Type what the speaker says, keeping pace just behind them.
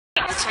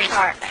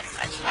Sweetheart. That's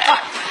much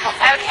better.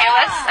 Okay,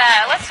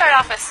 let's start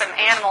off with some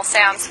animal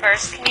sounds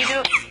first. Can you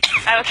do?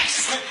 Okay,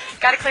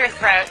 got to clear your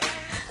throat.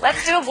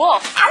 Let's do a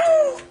wolf.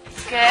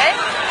 Good.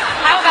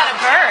 How about a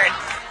bird?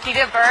 Can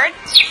you do a bird?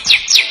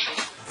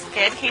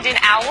 Good. Can you do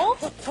an owl?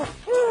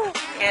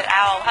 Good,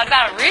 owl. How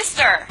about a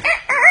rooster?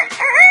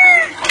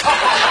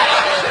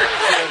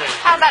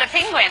 How about a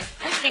penguin?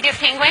 Can you do a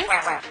penguin?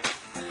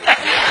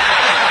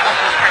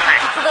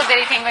 It's a little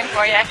bitty penguin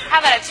for you. How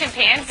about a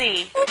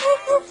chimpanzee?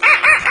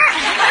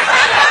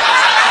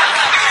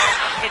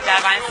 Good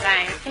job,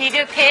 Einstein. Can you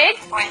do a pig?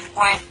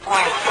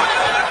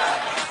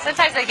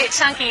 Sometimes they get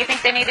chunky. You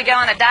think they need to go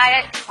on a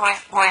diet? How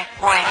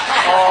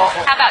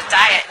about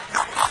diet?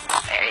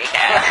 There you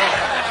go.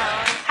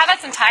 How about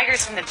some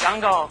tigers from the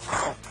jungle?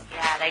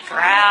 Yeah, they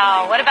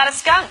growl. What about a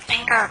skunk?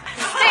 Stinker.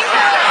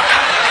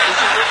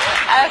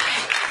 Okay.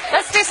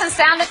 Let's do some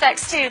sound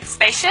effects too.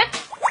 Spaceship?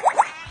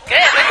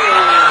 Good.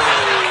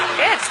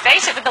 Good.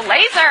 Spaceship with the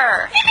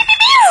laser.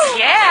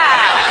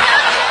 Yeah.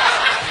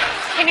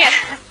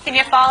 Can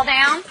you fall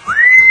down?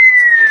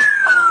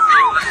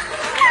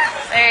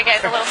 There you go.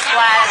 It's a little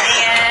flat at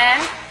the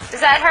end.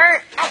 Does that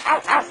hurt?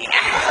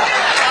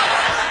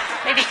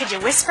 Maybe could you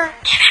whisper?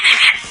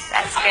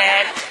 That's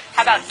good.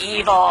 How about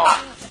evil?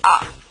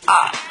 Good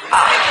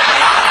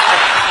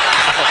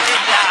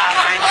job,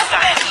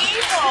 Einstein.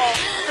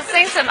 Let's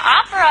sing some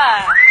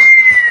opera.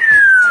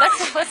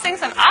 Let's sing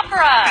some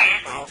opera.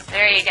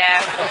 There you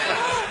go.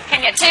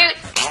 Can you toot?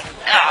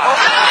 Oh.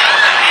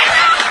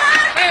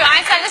 Ooh,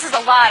 Einstein, this is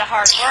a lot of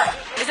hard work.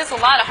 Is this a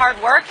lot of hard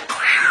work?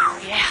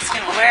 Yeah, it's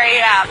going to wear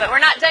you out. But we're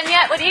not done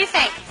yet. What do you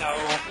think? No.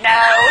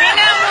 We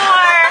know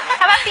more.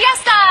 How about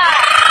fiesta?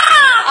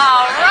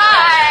 All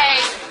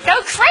right.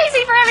 Go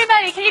crazy for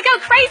everybody. Can you go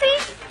crazy?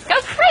 Go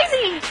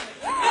crazy.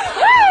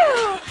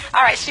 Woo!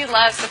 All right, she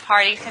loves to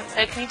party.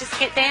 So can you just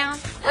get down?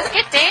 Let's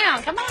get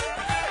down. Come on.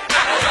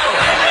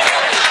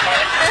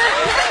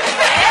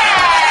 Yeah,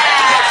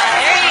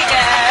 there you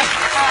go.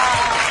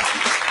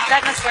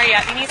 That must wear you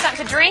out. You need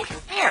something to drink?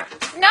 Beer.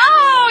 No,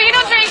 you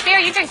don't drink beer.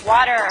 You drink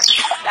water.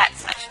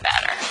 That's much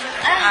better.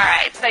 All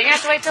right, so you're going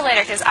to have to wait till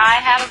later because I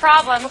have a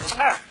problem. What's the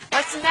matter?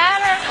 What's the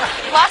matter?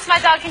 You lost my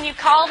dog. Can you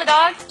call the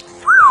dog?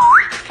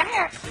 Come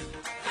here.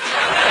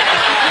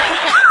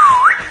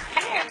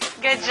 Come here.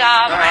 Good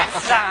job,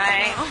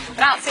 Einstein.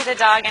 But I don't see the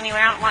dog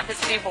anywhere. I don't want this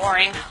to be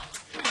boring.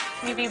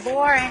 Can you be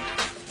boring?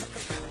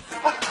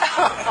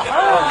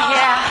 Oh,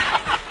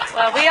 yeah.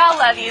 Well, we all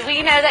love you.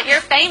 We know that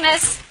you're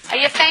famous. Are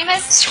you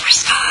famous?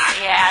 Superstar.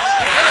 Yeah.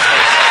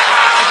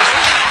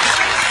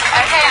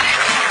 Okay.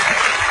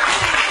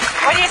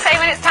 What do you say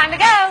when it's time to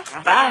go?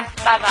 Bye-bye.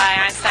 Bye-bye,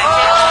 Einstein.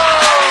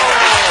 Oh.